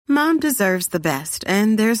Mom deserves the best,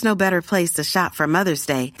 and there's no better place to shop for Mother's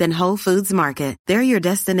Day than Whole Foods Market. They're your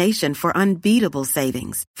destination for unbeatable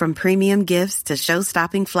savings, from premium gifts to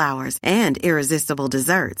show-stopping flowers and irresistible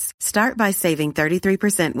desserts. Start by saving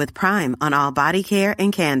 33% with Prime on all body care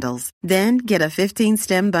and candles. Then get a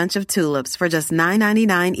 15-stem bunch of tulips for just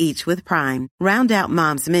 $9.99 each with Prime. Round out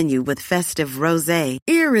Mom's menu with festive rosé,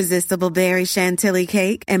 irresistible berry chantilly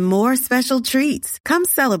cake, and more special treats. Come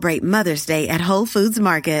celebrate Mother's Day at Whole Foods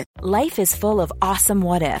Market. Life is full of awesome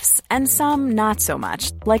what-ifs, and some not so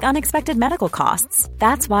much, like unexpected medical costs.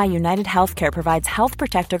 That's why United Healthcare provides Health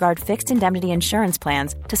Protector Guard fixed indemnity insurance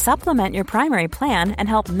plans to supplement your primary plan and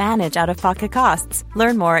help manage out-of-pocket costs.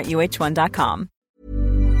 Learn more at uh1.com.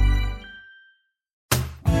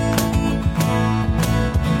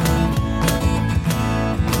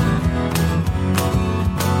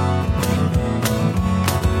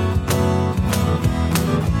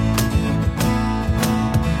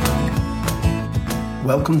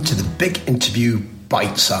 Welcome to the big interview,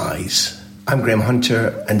 BITESIZE. I'm Graham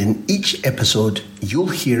Hunter, and in each episode, you'll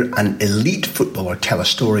hear an elite footballer tell a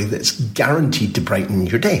story that's guaranteed to brighten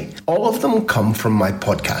your day. All of them come from my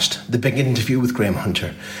podcast, The Big Interview with Graham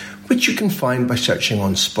Hunter, which you can find by searching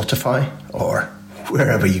on Spotify or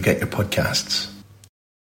wherever you get your podcasts.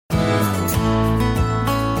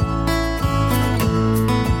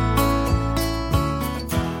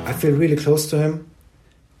 I feel really close to him.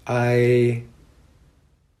 I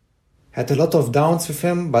had a lot of downs with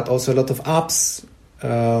him, but also a lot of ups.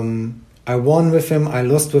 I won with him, I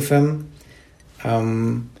lost with him.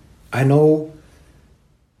 I know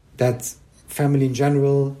that family in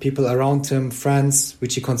general, people around him, friends,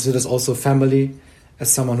 which he considers also family,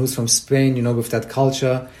 as someone who's from Spain, you know, with that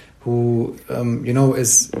culture, who, you know,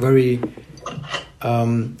 is very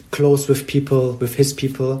close with people, with his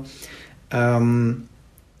people.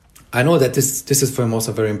 I know that this is for him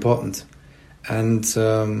also very important. And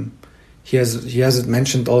he has it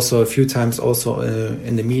mentioned also a few times also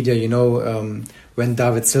in the media, you know, when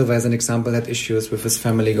David Silva, as an example, had issues with his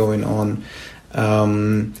family going on.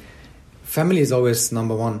 Family is always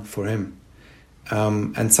number one for him.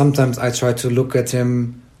 And sometimes I try to look at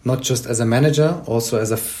him not just as a manager, also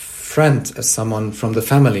as a friend, as someone from the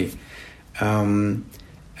family. Yeah,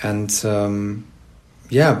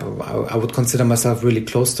 I would consider myself really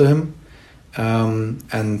close to him.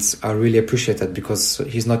 And I really appreciate that, because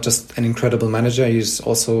he's not just an incredible manager, he's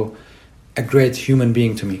also a great human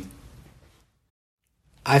being to me.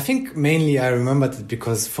 I think mainly I remembered it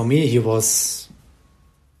because for me he was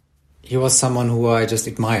someone who I just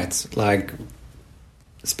admired, like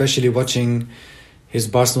especially watching his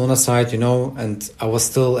Barcelona side, you know, and I was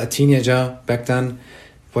still a teenager back then,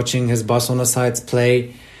 watching his Barcelona sides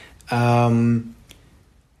play,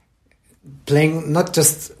 playing not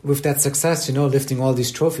just with that success, you know, lifting all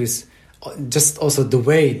these trophies, just also the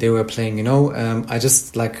way they were playing, you know. I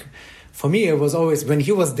just like, for me, it was always, when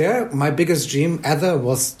he was there, my biggest dream ever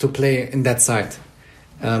was to play in that side.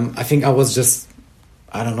 I think I was just,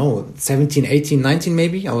 I don't know, 17, 18, 19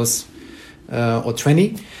 maybe, I was, or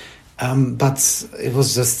 20. But it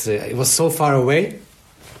was just, it was so far away.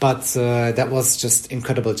 But that was just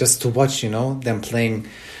incredible, just to watch, you know, them playing.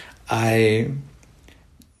 I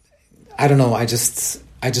don't know, I just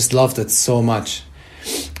loved it so much.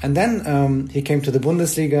 And then he came to the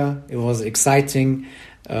Bundesliga. It was exciting.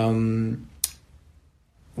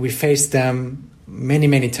 We faced them many,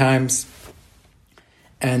 many times.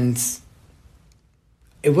 And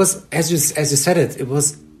it was, as you said it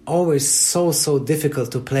was always so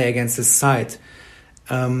difficult to play against this side.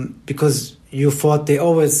 Because you thought they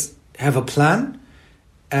always have a plan.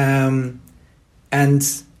 And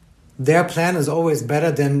their plan is always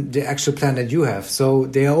better than the actual plan that you have. So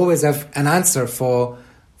they always have an answer for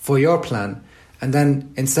your plan. And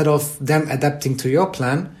then instead of them adapting to your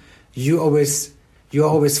plan, you're always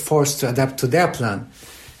forced to adapt to their plan.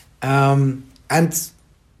 And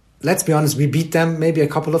let's be honest, we beat them maybe a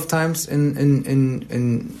couple of times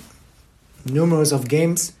in numerous of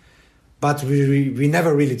games, but we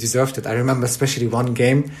never really deserved it. I remember especially one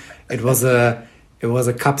game. It was a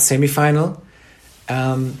cup semi-final.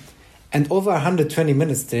 And over 120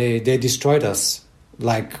 minutes, they destroyed us.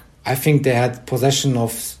 Like, I think they had possession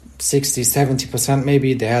of 60, 70%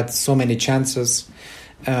 maybe. They had so many chances.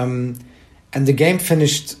 And the game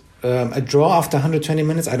finished a draw after 120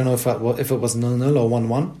 minutes. I don't know if it was 0-0 or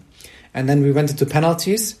 1-1. And then we went into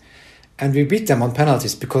penalties. And we beat them on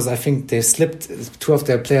penalties because I think they slipped. Two of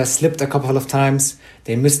their players slipped a couple of times.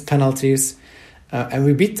 They missed penalties. And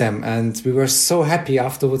we beat them, and we were so happy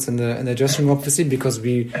afterwards in the dressing room, obviously, because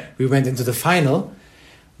we went into the final.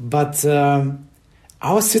 But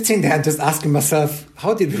I was sitting there and just asking myself,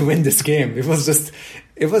 how did we win this game? It was just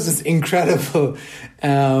incredible.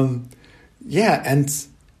 Yeah, and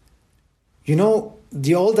you know,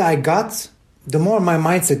 the older I got, the more my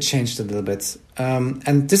mindset changed a little bit.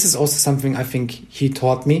 And this is also something I think he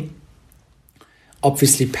taught me.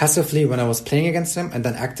 Obviously, passively when I was playing against him, and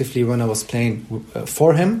then actively when I was playing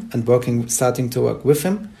for him and starting to work with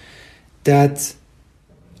him, that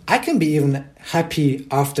I can be even happy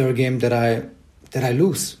after a game that I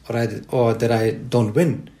lose or that I don't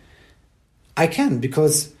win. I can,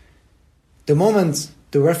 because the moment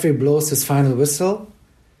the referee blows his final whistle,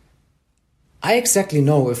 I exactly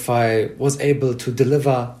know if I was able to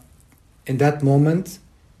deliver in that moment,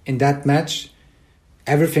 in that match,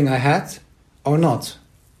 everything I had or not.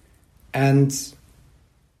 And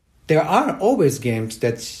there are always games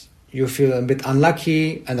that you feel a bit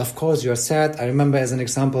unlucky, and of course you're sad. I remember, as an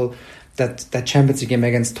example, that Champions League game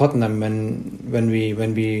against Tottenham when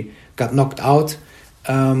we got knocked out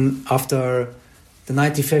after the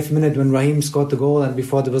 95th minute when Raheem scored the goal, and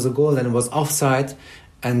before there was a goal and it was offside,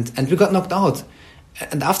 and we got knocked out.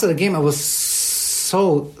 And after the game I was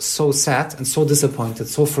so sad and so disappointed,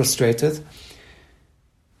 so frustrated.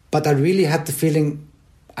 But I really had the feeling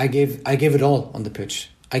I gave it all on the pitch.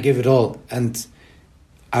 I gave it all, and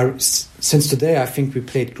since today, I think we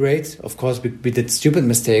played great. Of course, we did stupid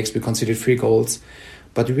mistakes. We conceded 3 goals,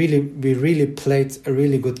 but we really played a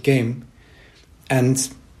really good game. And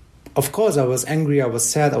of course, I was angry, I was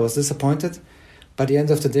sad, I was disappointed. But at the end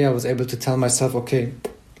of the day, I was able to tell myself, okay,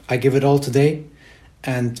 I give it all today,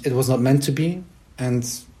 and it was not meant to be, and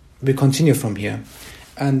we continue from here.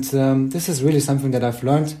 And this is really something that I've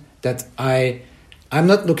learned, that I'm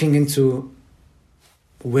not looking into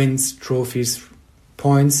wins, trophies,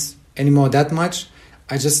 points anymore that much.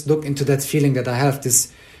 I just look into that feeling that I have,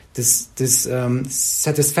 this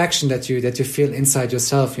satisfaction that you feel inside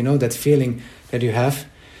yourself, you know, that feeling that you have.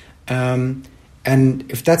 And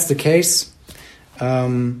if that's the case,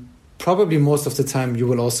 probably most of the time you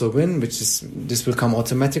will also win, this will come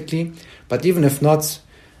automatically. But even if not,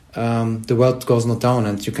 the world goes not down,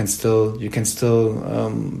 and you can still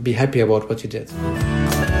be happy about what you did.